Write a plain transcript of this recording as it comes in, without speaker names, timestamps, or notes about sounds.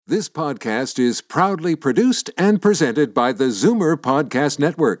This podcast is proudly produced and presented by the Zoomer Podcast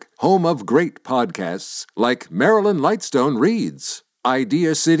Network, home of great podcasts like Marilyn Lightstone Reads,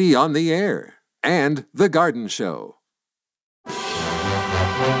 Idea City on the Air, and The Garden Show.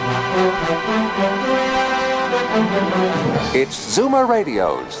 It's Zoomer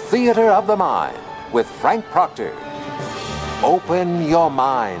Radio's Theater of the Mind with Frank Proctor. Open your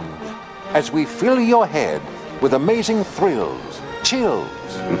mind as we fill your head with amazing thrills, chills,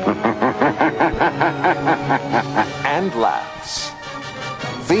 and laughs.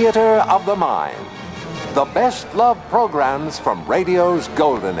 Theater of the Mind. The best love programs from radio's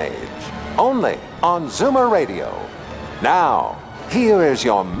golden age. Only on Zoomer Radio. Now, here is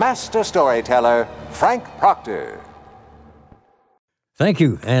your master storyteller, Frank Proctor. Thank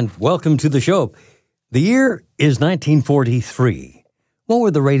you, and welcome to the show. The year is 1943. What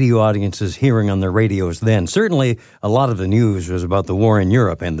were the radio audiences hearing on their radios then? Certainly, a lot of the news was about the war in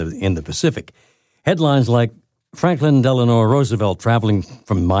Europe and in the Pacific. Headlines like Franklin Delano Roosevelt traveling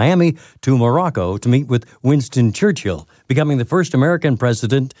from Miami to Morocco to meet with Winston Churchill, becoming the first American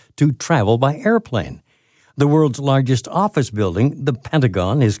president to travel by airplane. The world's largest office building, the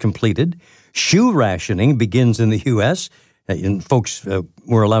Pentagon, is completed. Shoe rationing begins in the U.S., and folks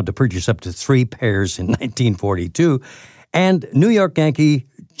were allowed to purchase up to 3 pairs in 1942. And New York Yankee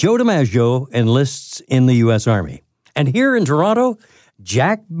Joe DiMaggio enlists in the U.S. Army. And here in Toronto,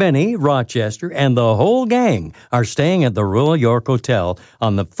 Jack Benny, Rochester, and the whole gang are staying at the Royal York Hotel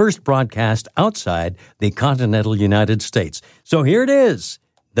on the first broadcast outside the continental United States. So here it is,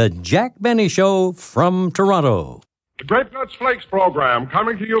 the Jack Benny Show from Toronto. The Grape Nuts Flakes program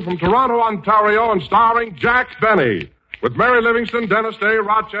coming to you from Toronto, Ontario, and starring Jack Benny, with Mary Livingston, Dennis Day,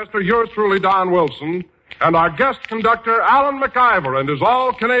 Rochester, yours truly, Don Wilson, and our guest conductor, Alan McIver, and his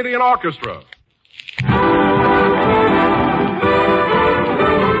all-Canadian orchestra.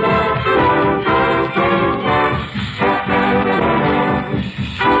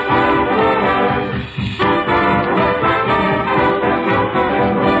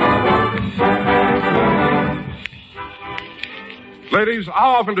 Ladies,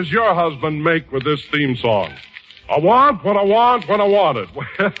 how often does your husband make with this theme song? I want what I want when I want it.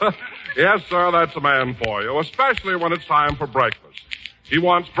 Yes, sir, that's a man for you, especially when it's time for breakfast. He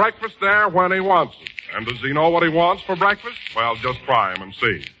wants breakfast there when he wants it. And does he know what he wants for breakfast? Well, just try him and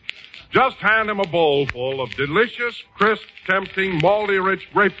see. Just hand him a bowl full of delicious, crisp, tempting, malty-rich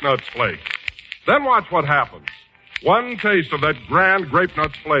grape nuts flakes. Then watch what happens. One taste of that grand grape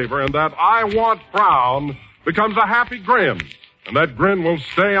nuts flavor and that I want frown becomes a happy grin. And that grin will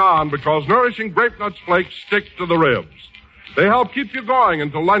stay on because nourishing grape nuts flakes stick to the ribs. They help keep you going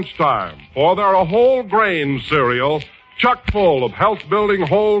until lunchtime, for they're a whole grain cereal chock full of health-building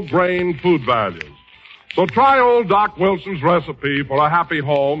whole grain food values. So try old Doc Wilson's recipe for a happy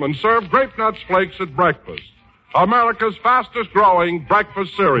home and serve Grape Nuts Flakes at breakfast, America's fastest-growing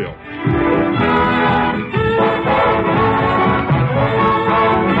breakfast cereal.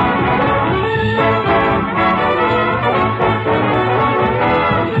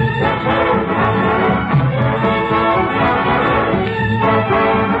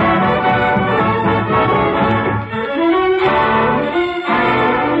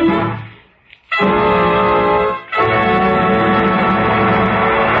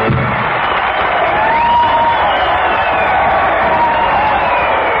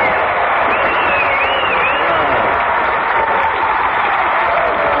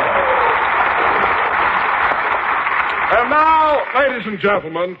 Ladies and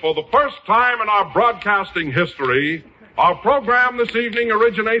gentlemen, for the first time in our broadcasting history, our program this evening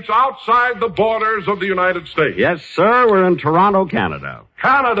originates outside the borders of the United States. Yes, sir, we're in Toronto, Canada.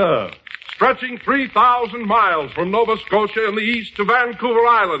 Canada, stretching 3,000 miles from Nova Scotia in the east to Vancouver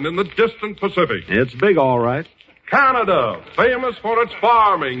Island in the distant Pacific. It's big, all right. Canada, famous for its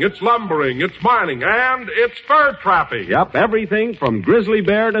farming, its lumbering, its mining, and its fur trapping. Yep, everything from grizzly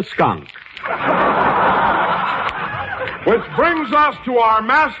bear to skunk. Which brings us to our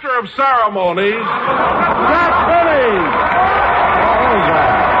master of ceremonies, Jack Benny. What is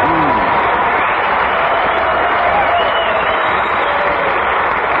that?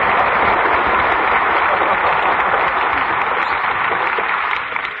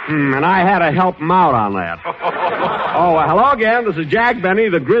 And I had to help him out on that. Hello again. This is Jack Benny,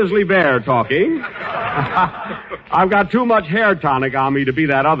 the grizzly bear, talking. I've got too much hair tonic on me to be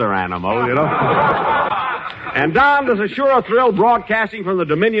that other animal, you know. And Don, there's a sure thrill broadcasting from the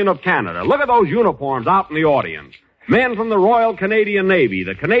Dominion of Canada. Look at those uniforms out in the audience. Men from the Royal Canadian Navy,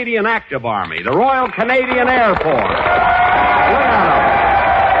 the Canadian Active Army, the Royal Canadian Air Force. Look at them.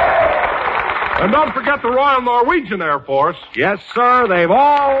 And don't forget the Royal Norwegian Air Force. Yes, sir. They've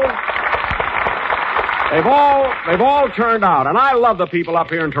all turned out. And I love the people up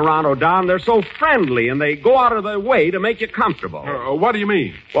here in Toronto, Don. They're so friendly, and they go out of their way to make you comfortable. What do you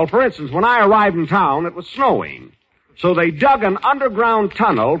mean? Well, for instance, when I arrived in town, it was snowing. So they dug an underground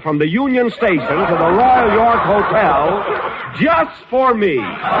tunnel from the Union Station to the Royal York Hotel just for me.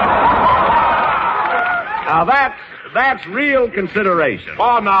 Now, that's real consideration.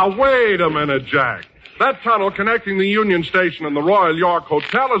 Oh, now, wait a minute, Jack. That tunnel connecting the Union Station and the Royal York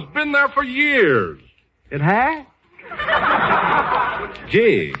Hotel has been there for years. It has?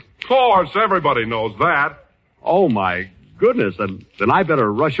 Gee. Of course, everybody knows that. Oh, my goodness. Then I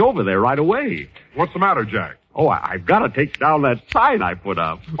better rush over there right away. What's the matter, Jack? Oh, I've got to take down that sign I put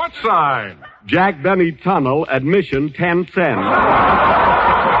up. What sign? Jack Benny Tunnel, admission 10 cents.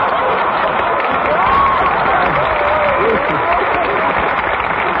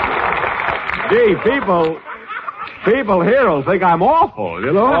 Gee, people here will think I'm awful,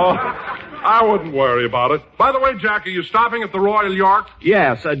 you know? Oh, I wouldn't worry about it. By the way, Jack, are you stopping at the Royal York?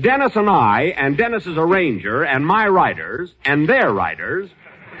 Yes, Dennis and I, and Dennis is a ranger, and my riders, and their riders,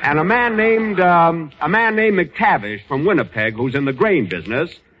 and a man named McTavish from Winnipeg, who's in the grain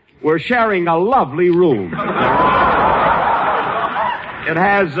business, we're sharing a lovely room. It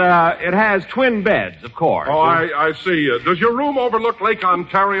has twin beds, of course. Oh, I see. Does your room overlook Lake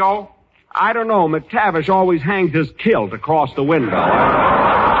Ontario? I don't know. McTavish always hangs his kilt across the window.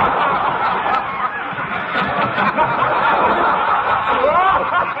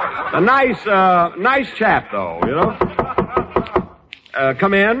 A nice chap, though, you know.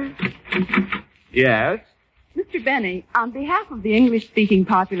 Come in. Yes. Mr. Benny, on behalf of the English-speaking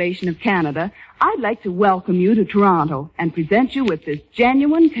population of Canada, I'd like to welcome you to Toronto and present you with this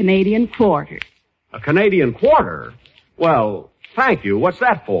genuine Canadian quarter. A Canadian quarter? Well, thank you. What's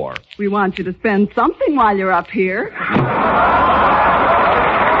that for? We want you to spend something while you're up here.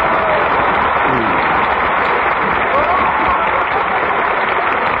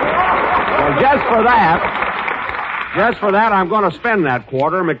 Well, just for that, I'm going to spend that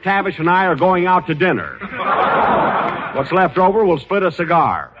quarter. McTavish and I are going out to dinner. What's left over, we'll split a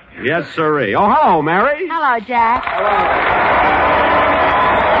cigar. Yes, sirree. Oh, hello, Mary. Hello, Jack.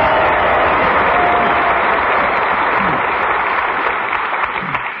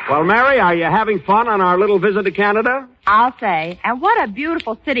 Well, Mary, are you having fun on our little visit to Canada? I'll say. And what a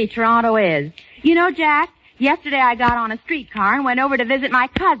beautiful city Toronto is. You know, Jack, yesterday I got on a streetcar and went over to visit my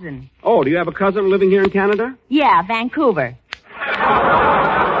cousin. Oh, do you have a cousin living here in Canada? Yeah, Vancouver.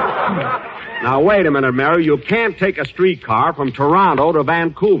 Now, wait a minute, Mary. You can't take a streetcar from Toronto to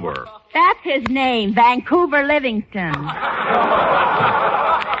Vancouver. That's his name, Vancouver Livingston.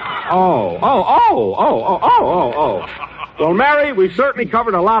 Oh. Well, Mary, we've certainly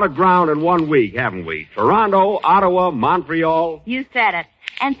covered a lot of ground in 1 week, haven't we? Toronto, Ottawa, Montreal. You said it.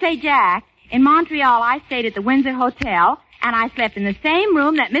 And say, Jack, in Montreal I stayed at the Windsor Hotel, and I slept in the same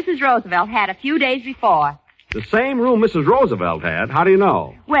room that Mrs. Roosevelt had a few days before. The same room Mrs. Roosevelt had? How do you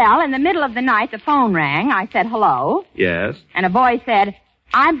know? Well, in the middle of the night, the phone rang. I said, hello. Yes. And a voice said,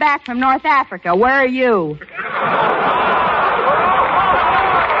 I'm back from North Africa. Where are you?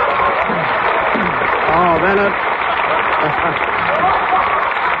 Oh, then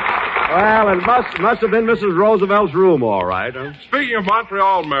well, it must have been Mrs. Roosevelt's room, all right. Huh? Speaking of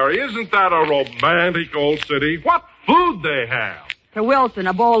Montreal, Mary, isn't that a romantic old city? What food they have. To Wilson,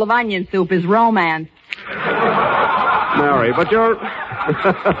 a bowl of onion soup is romance. Mary, but you're...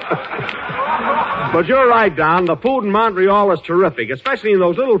 But you're right, Don. The food in Montreal is terrific, especially in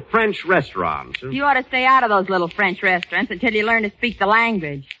those little French restaurants. You ought to stay out of those little French restaurants until you learn to speak the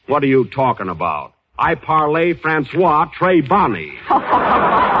language. What are you talking about? I parlay Francois Trey Bonny.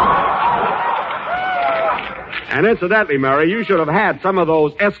 And incidentally, Mary, you should have had some of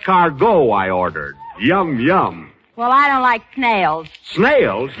those escargots I ordered. Yum, yum. Well, I don't like snails.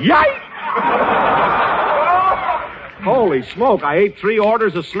 Snails? Yike! Holy smoke, I ate 3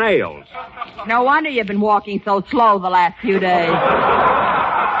 orders of snails. No wonder you've been walking so slow the last few days.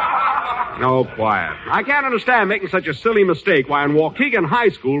 No, quiet. I can't understand making such a silly mistake. Why, in Waukegan High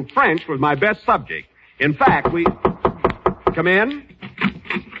School, French was my best subject. In fact, we... Come in?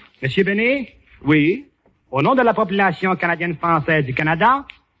 Monsieur Benny? Oui? Au nom de la population canadienne-française du Canada,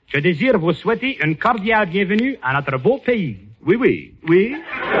 je désire vous souhaiter une cordiale bienvenue à notre beau pays. Oui, oui. Oui?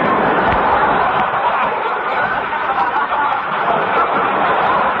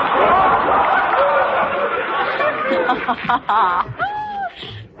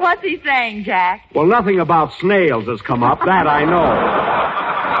 What's he saying, Jack? Well, nothing about snails has come up. That I know.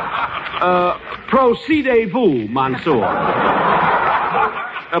 Procedez-vous, Monsieur.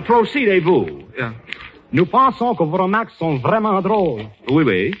 Proceedez-vous. Nous pensons que vos remarques sont vraiment drôles. Oui,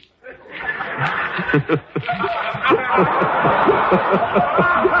 oui.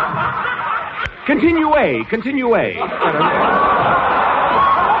 Continuez.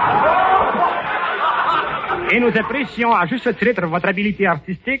 Et nous apprécions à juste titre votre habileté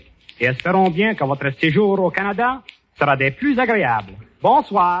artistique et espérons bien que votre séjour au Canada sera des plus agréables.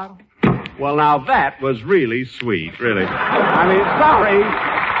 Bonsoir. Well, now that was really sweet, really. I mean,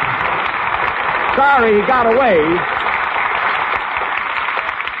 sorry he got away.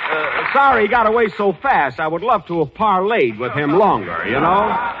 Sorry he got away so fast. I would love to have parlayed with him longer, you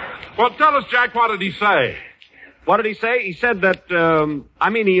know? Well, tell us, Jack, what did he say? What did he say? He said that,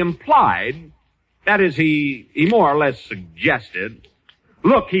 he implied, that is, he more or less suggested,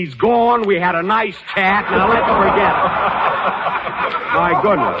 look, he's gone, we had a nice chat, now let's forget it. My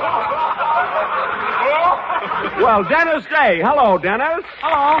goodness. Well, Dennis Day. Hello, Dennis.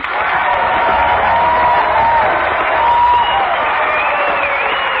 Hello.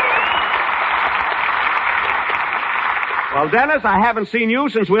 Well, Dennis, I haven't seen you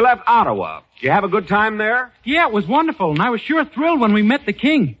since we left Ottawa. Did you have a good time there? Yeah, it was wonderful, and I was sure thrilled when we met the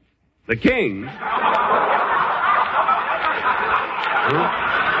king. The king?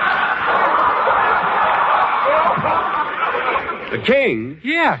 The king?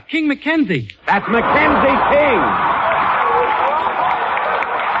 Yeah, King Mackenzie. That's Mackenzie King.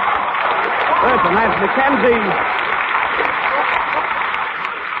 Listen, that's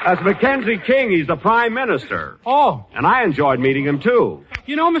Mackenzie King. He's the Prime Minister. Oh. And I enjoyed meeting him, too.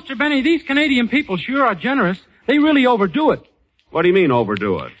 You know, Mr. Benny, these Canadian people sure are generous. They really overdo it. What do you mean,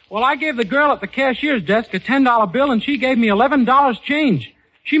 overdo it? Well, I gave the girl at the cashier's desk a $10 bill, and she gave me $11 change.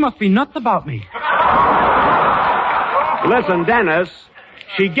 She must be nuts about me. Listen, Dennis,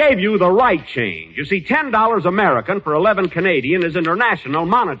 she gave you the right change. You see, $10 American for 11 Canadian is international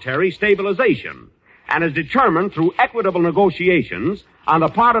monetary stabilization and is determined through equitable negotiations on the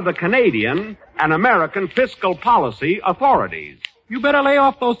part of the Canadian and American fiscal policy authorities. You better lay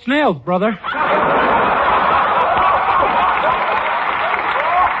off those snails, brother.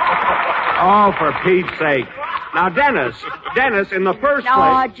 Oh, for Pete's sake. Now, Dennis, in the first No,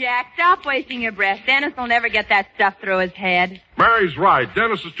 place... Jack, stop wasting your breath. Dennis will never get that stuff through his head. Mary's right.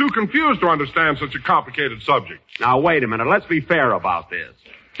 Dennis is too confused to understand such a complicated subject. Now, wait a minute. Let's be fair about this.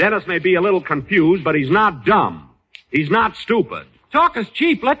 Dennis may be a little confused, but he's not dumb. He's not stupid. Talk is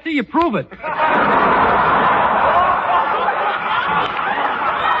cheap. Let's see you prove it.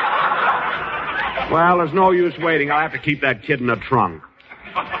 Well, there's no use waiting. I'll have to keep that kid in the trunk.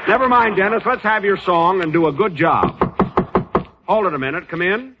 Never mind, Dennis. Let's have your song and do a good job. Hold it a minute. Come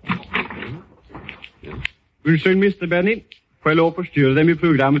in. Unnskyld, Mr. Benny. Får jeg lov å forstyrre dem i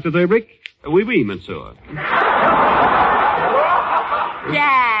programmet et øyeblikk? Oui, oui, monsieur.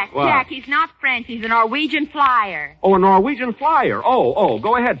 Jack, What? Jack, he's not French. He's a Norwegian flyer. Oh, a Norwegian flyer. Oh,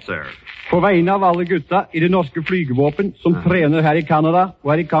 go ahead, sir. På vegne av alle gutta i det norske flygevåpen som trener her i Canada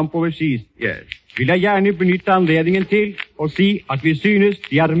og er i kamp overseas, Yes. vil jeg gjerne benytte anledningen til å si at vi synes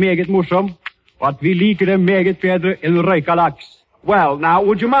de er meget morsom, og at vi liker dem meget bedre enn røyka laks. Well, now,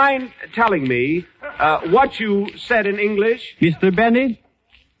 would you mind telling me what you said in English? Mr. Benny,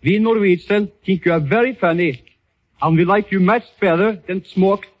 we Norwegians think you are very funny, and we like you much better than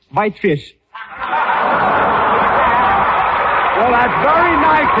smoked whitefish. Well, that's very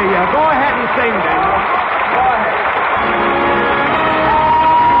nice of you. Go ahead and sing, then. Go ahead.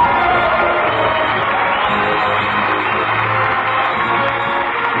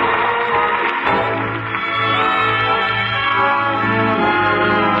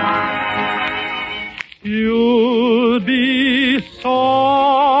 You'd be so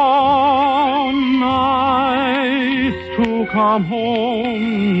nice to come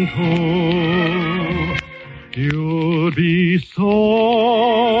home to. You'd be so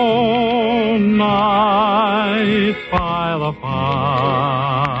nice by the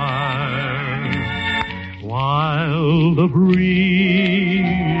fire while the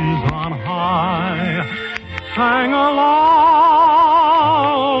breeze on high sang a lullaby.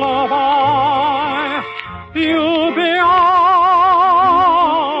 You'd be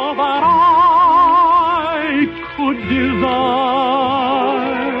all that I could desire.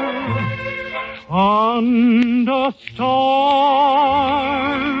 Under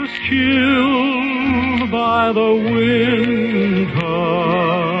stars killed by the winter,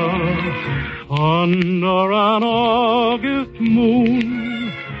 under an August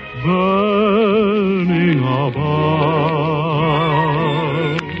moon burning above,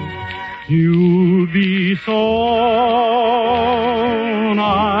 you'd be so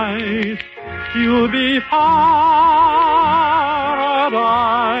nice, you'd be paradise.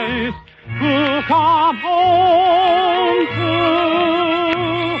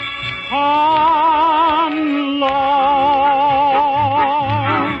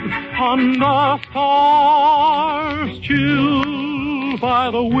 the stars chilled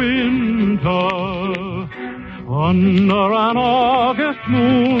by the winter, under an August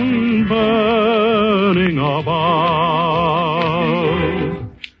moon burning above,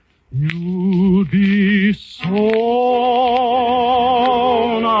 you'd be so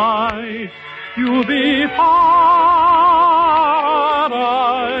nice, you'd be paradise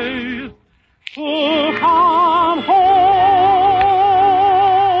to come home to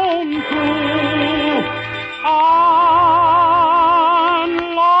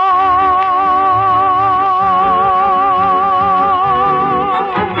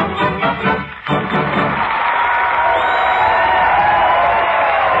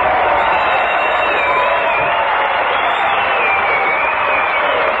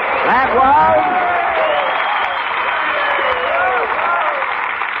and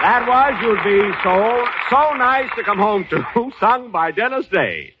That was You'd Be So Nice to Come Home To, sung by Dennis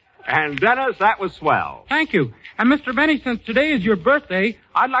Day. And Dennis, that was swell. Thank you. And Mr. Benny, since today is your birthday,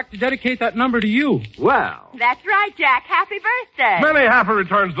 I'd like to dedicate that number to you. Well. That's right, Jack. Happy birthday. Many happy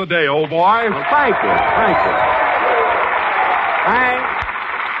returns of the day, old boy. Well, thank you.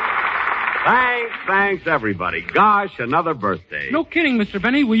 Thanks, everybody. Gosh, another birthday. No kidding, Mr.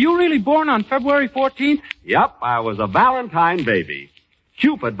 Benny. Were you really born on February 14th? Yep, I was a Valentine baby.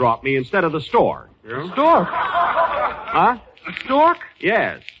 Cupid brought me instead of the stork. Stork? Huh? A stork?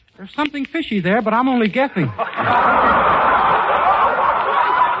 Yes. There's something fishy there, but I'm only guessing.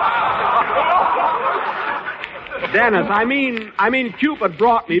 Dennis, I mean Cupid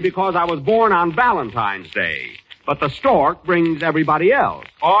brought me because I was born on Valentine's Day. But the stork brings everybody else.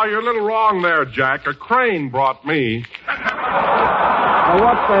 Oh, you're a little wrong there, Jack. A crane brought me.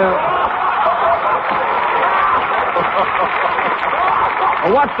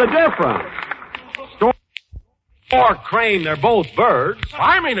 What's the difference? Stork, crane, they're both birds.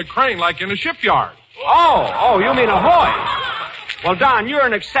 I mean a crane like in a shipyard. Oh, you mean a hoist. Well, Don, you're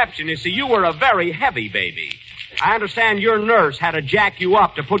an exception. You see, you were a very heavy baby. I understand your nurse had to jack you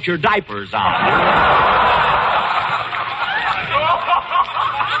up to put your diapers on.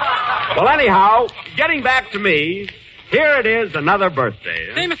 Well, anyhow, getting back to me, here it is, another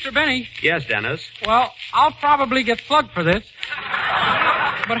birthday. Say, Mr. Benny. Yes, Dennis? Well, I'll probably get slugged for this.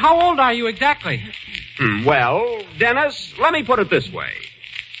 But how old are you exactly? Well, Dennis, let me put it this way.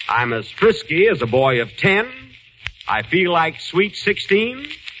 I'm as frisky as a boy of 10. I feel like sweet 16.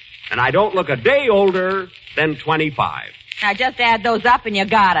 And I don't look a day older than 25. Now, just add those up and you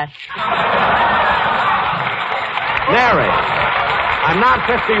got it. Mary, I'm not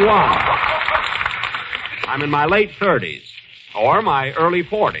 51. I'm in my late 30s. Or my early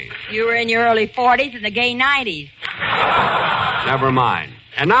 40s. You were in your early 40s and the gay 90s. Never mind.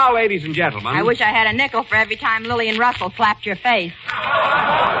 And now, ladies and gentlemen... I wish I had a nickel for every time Lillian Russell slapped your face.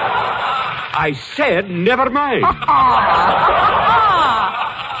 I said never mind. If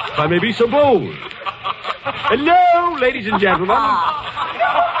I may be so bold. Hello, ladies and gentlemen.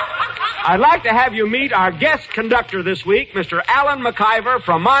 I'd like to have you meet our guest conductor this week, Mr. Alan McIver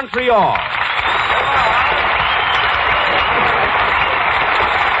from Montreal.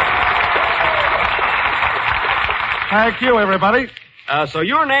 Thank you, everybody. So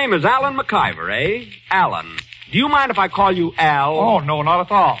your name is Alan McIver, eh? Alan. Do you mind if I call you Al? Oh, no, not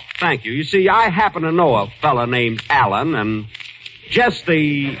at all. Thank you. You see, I happen to know a fella named Alan, and just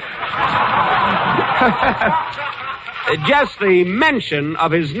the mention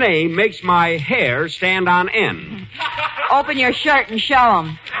of his name makes my hair stand on end. Open your shirt and show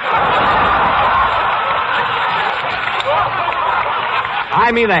him.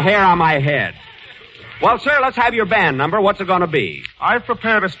 I mean the hair on my head. Well, sir, let's have your band number. What's it going to be? I've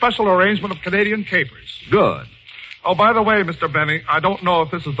prepared a special arrangement of Canadian capers. Good. Oh, by the way, Mr. Benny, I don't know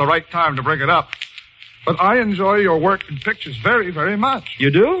if this is the right time to bring it up, but I enjoy your work in pictures very, very much. You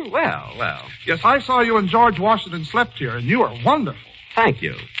do? Well. Yes, I saw you and George Washington slept here, and you are wonderful. Thank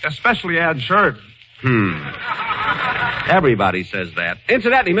you. Especially Ann Sheridan. Everybody says that.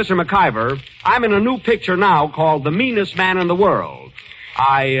 Incidentally, Mr. McIver, I'm in a new picture now called The Meanest Man in the World.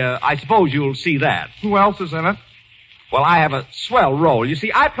 I suppose you'll see that. Who else is in it? Well, I have a swell role. You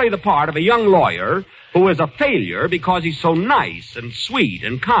see, I play the part of a young lawyer who is a failure because he's so nice and sweet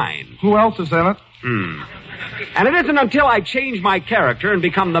and kind. Who else is in it? And it isn't until I change my character and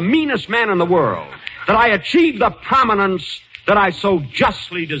become the meanest man in the world that I achieve the prominence that I so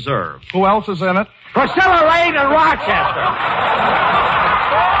justly deserve. Who else is in it? Priscilla Lane in Rochester.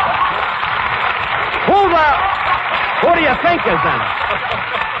 Who do you think is in it?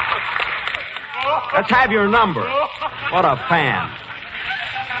 Let's have your number. What a fan.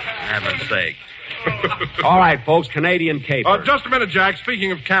 For heaven's sake. All right, folks, Canadian caper. Just a minute, Jack.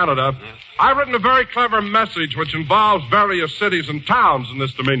 Speaking of Canada, I've written a very clever message which involves various cities and towns in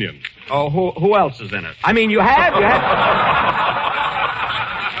this dominion. Oh, who else is in it? I mean, you have?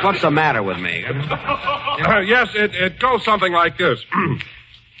 What's the matter with me? Yes, it goes something like this.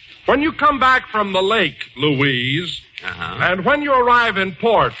 When you come back from the lake, Louise, and when you arrive in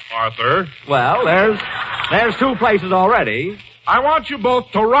port, Arthur... Well, there's two places already. I want you both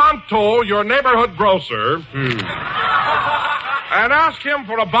to Toronto, your neighborhood grocer, and ask him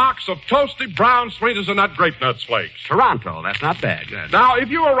for a box of toasted brown sweet as a nut grape nuts flakes. Toronto, that's not bad. Good. Now, if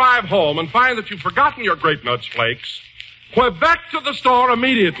you arrive home and find that you've forgotten your grape nuts flakes, Quebec to the store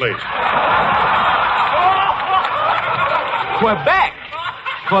immediately. Quebec?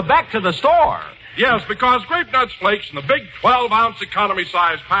 Quebec to the store? Yes, because grape nuts flakes in the big 12-ounce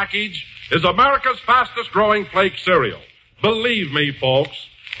economy-size package is America's fastest-growing flake cereal. Believe me, folks,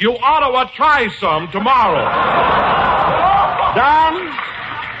 you ought to try some tomorrow.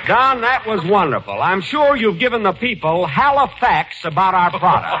 Don, that was wonderful. I'm sure you've given the people Halifax about our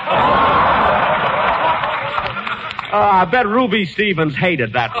product. I bet Ruby Stevens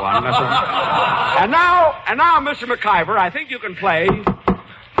hated that one. And now, Mr. McIver, I think you can play...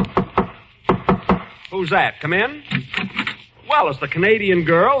 Who's that? Come in? Well, it's the Canadian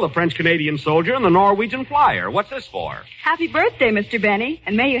girl, the French-Canadian soldier, and the Norwegian flyer. What's this for? Happy birthday, Mr. Benny,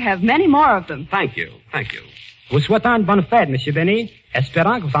 and may you have many more of them. Thank you. Vous souhaitant une bonne fête, Monsieur Benny.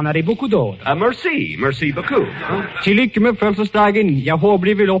 Espérant que vous en aurez beaucoup d'autres. Merci beaucoup. Til lykke med fødselsdagen. Jeg håper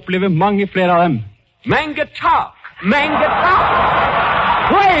de vil oppleve mange flere av dem. Mangatop! Play,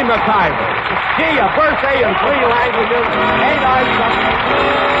 McIver! Gee, a birthday in 3 languages. Ain't I something?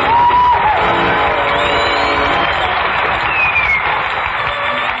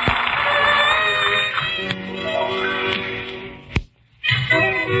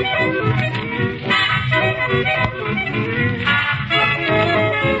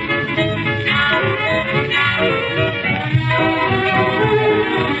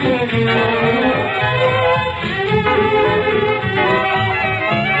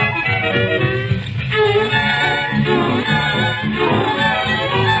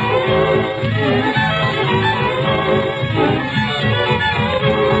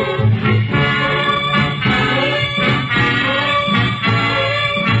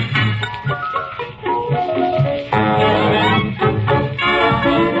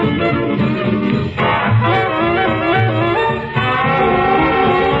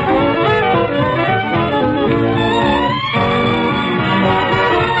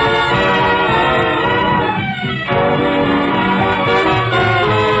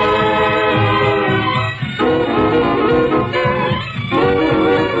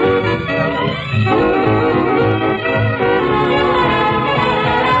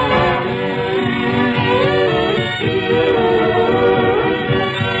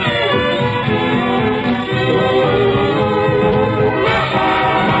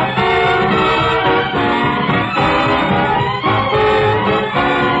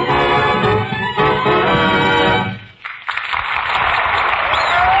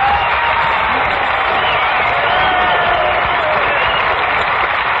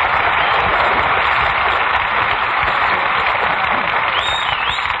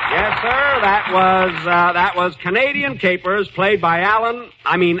 That was Canadian Capers, played by Al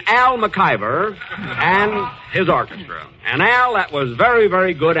McIver and his orchestra. And Al, that was very,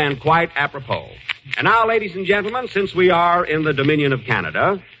 very good and quite apropos. And now, ladies and gentlemen, since we are in the Dominion of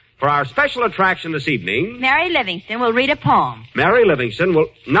Canada, for our special attraction this evening... Mary Livingston will read a poem. Mary Livingston will...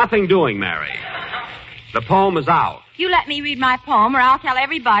 Nothing doing, Mary. The poem is out. You let me read my poem, or I'll tell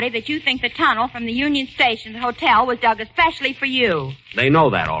everybody that you think the tunnel from the Union Station to the hotel was dug especially for you. They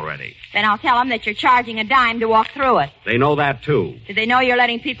know that already. Then I'll tell them that you're charging a dime to walk through it. They know that, too. Did they know you're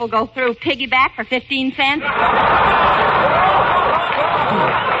letting people go through piggyback for 15 cents?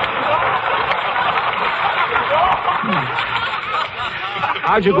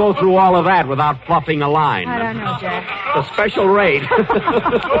 How'd you go through all of that without fluffing a line? I don't know, Jack. The special rate.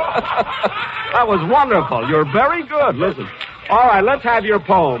 That was wonderful. You're very good. Listen. All right, let's have your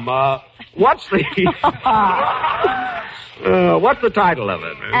poem. What's the title of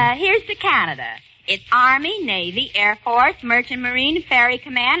it? Here's to Canada. It's Army, Navy, Air Force, Merchant Marine, Ferry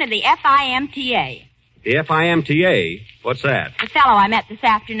Command, and the FIMTA. The FIMTA? What's that? The fellow I met this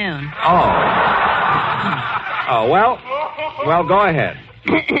afternoon. Oh, well, go ahead.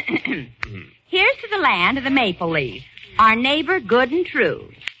 Here's to the land of the maple leaf, our neighbor good and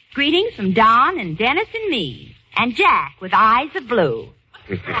true. Greetings from Don and Dennis and me, and Jack with eyes of blue.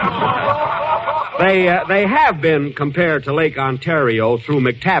 They have been compared to Lake Ontario through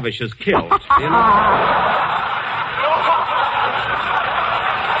McTavish's kilt. You know?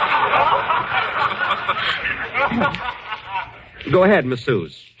 Go ahead, Miss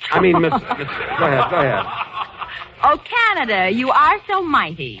Suze. I mean, Miss... Go ahead. Oh, Canada, you are so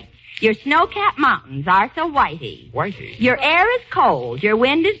mighty. Your snow-capped mountains are so whitey. Whitey? Your air is cold, your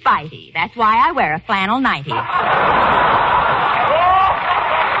wind is bitey. That's why I wear a flannel nightie.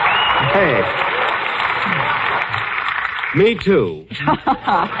 Hey. Me too.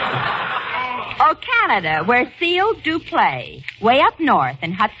 Oh, Canada, where seals do play, way up north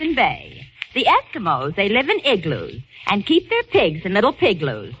in Hudson Bay. The Eskimos, they live in igloos and keep their pigs in little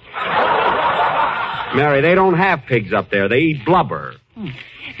pigloos. Mary, they don't have pigs up there. They eat blubber.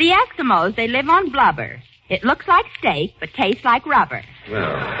 The Eskimos, they live on blubber. It looks like steak, but tastes like rubber.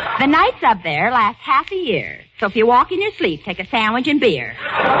 Well. The nights up there last half a year. So if you walk in your sleep, take a sandwich and beer.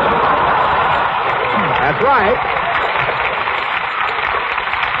 That's right.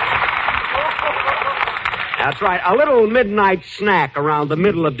 That's right. A little midnight snack around the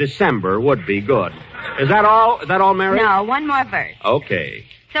middle of December would be good. Is that all? Is that all, Mary? No, one more verse. Okay.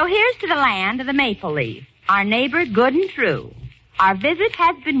 So here's to the land of the maple leaf, our neighbor good and true. Our visit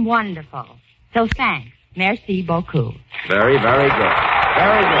has been wonderful. So thanks. Merci beaucoup. Very, very good.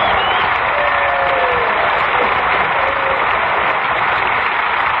 Very good.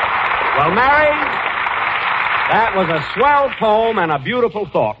 Well, Mary, that was a swell poem and a beautiful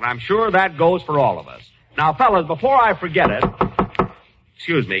thought, and I'm sure that goes for all of us. Now, fellas, before I forget it,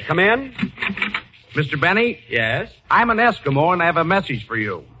 excuse me, come in. Mr. Benny? Yes? I'm an Eskimo, and I have a message for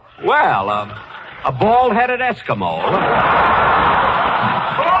you. Well, a bald-headed Eskimo.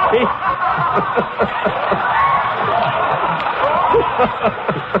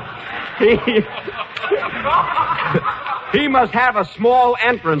 He must have a small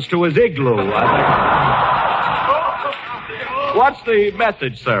entrance to his igloo. What's the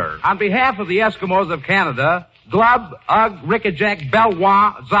message, sir? On behalf of the Eskimos of Canada, Glub, Ugg, Rickajack,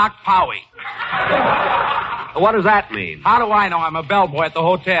 Belwa, Zoc, Powie. What does that mean? How do I know? I'm a bellboy at the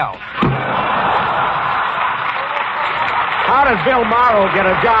hotel. How did Bill Morrow get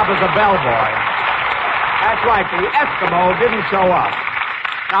a job as a bellboy? That's right, the Eskimo didn't show up.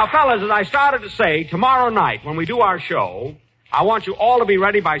 Now, fellas, as I started to say, tomorrow night when we do our show, I want you all to be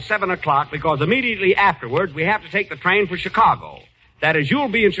ready by 7 o'clock because immediately afterwards we have to take the train for Chicago. That is, you'll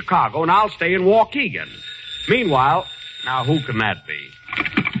be in Chicago and I'll stay in Waukegan. Meanwhile, now who can that be?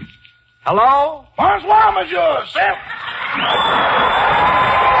 Hello? Bonsoir, monsieur. Sir.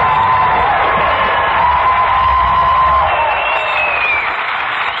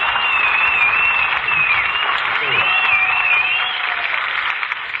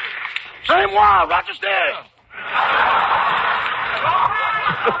 C'est moi, Rochester.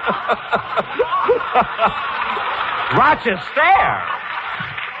 Rochester?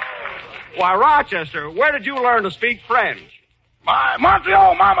 Why, Rochester, where did you learn to speak French? My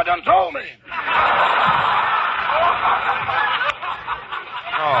Montreal mama done told me.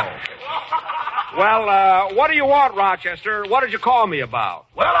 Oh. Well, what do you want, Rochester? What did you call me about?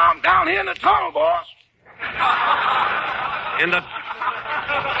 Well, I'm down here in the tunnel, boss. In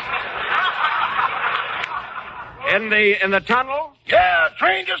the tunnel? Yeah, a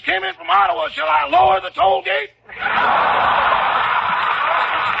train just came in from Ottawa. Shall I lower the toll gate?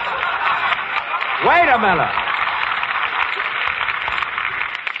 Wait a minute.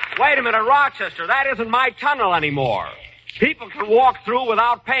 Wait a minute, Rochester. That isn't my tunnel anymore. People can walk through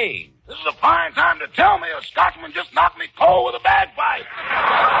without paying. This is a fine time to tell me a Scotchman just knocked me cold with a bagpipe.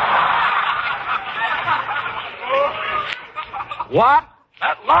 What?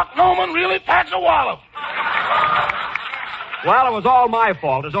 That Loch Lomond really packs a wallop. Well, it was all my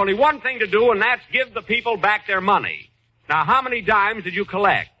fault. There's only one thing to do, and that's give the people back their money. Now, how many dimes did you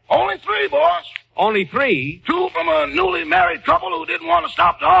collect? Only 3, boss. Only 3? 2 from a newly married couple who didn't want to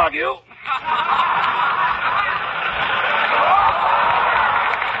stop to argue.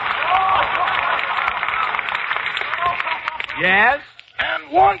 Yes?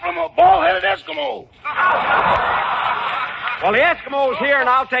 And 1 from a bald-headed Eskimo. Well, the Eskimo's here, and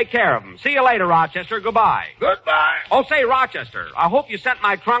I'll take care of them. See you later, Rochester. Goodbye. Goodbye. Oh, say, Rochester, I hope you sent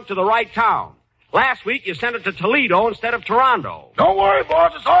my trunk to the right town. Last week, you sent it to Toledo instead of Toronto. Don't worry,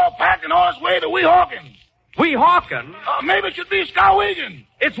 boss. It's all packing on its way to Weehawken. Weehawken? Maybe it should be Skowhegan.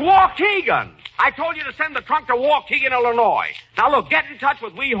 It's Waukegan. I told you to send the trunk to Waukegan, Illinois. Now, look, get in touch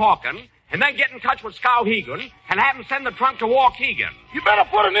with Weehawken, and then get in touch with Skowhegan, and have them send the trunk to Waukegan. You better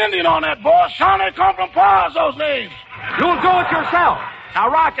put an Indian on that, boss. Shawnee come from Paws, those names. You'll do it yourself. Now,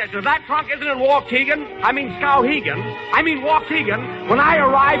 Rochester, that trunk isn't in Waukegan. I mean Skowhegan. I mean Waukegan. When I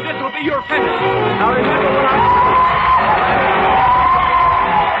arrive, this will be your finish. Now, remember when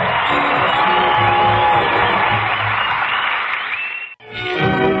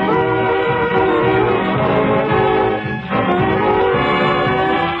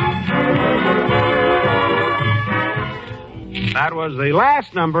That was the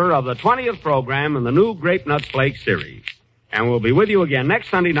last number of the 20th program in the new Grape Nuts Flakes series. And we'll be with you again next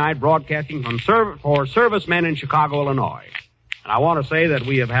Sunday night, broadcasting for servicemen in Chicago, Illinois. And I want to say that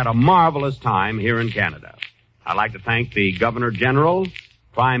we have had a marvelous time here in Canada. I'd like to thank the Governor General,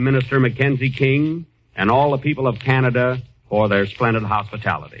 Prime Minister Mackenzie King, and all the people of Canada for their splendid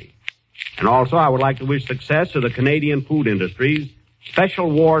hospitality. And also, I would like to wish success to the Canadian food industry's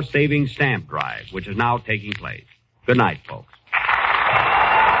special war saving stamp drive, which is now taking place. Good night, folks.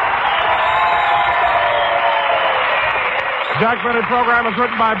 The Jack Benny program is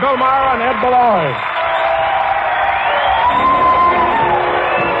written by Bill Maher and Ed Beloy.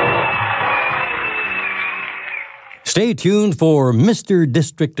 Stay tuned for Mr.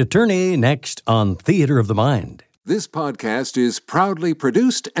 District Attorney next on Theater of the Mind. This podcast is proudly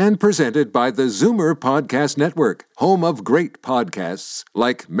produced and presented by the Zoomer Podcast Network, home of great podcasts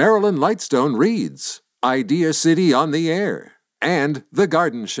like Marilyn Lightstone Reads, Idea City on the Air, and The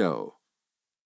Garden Show.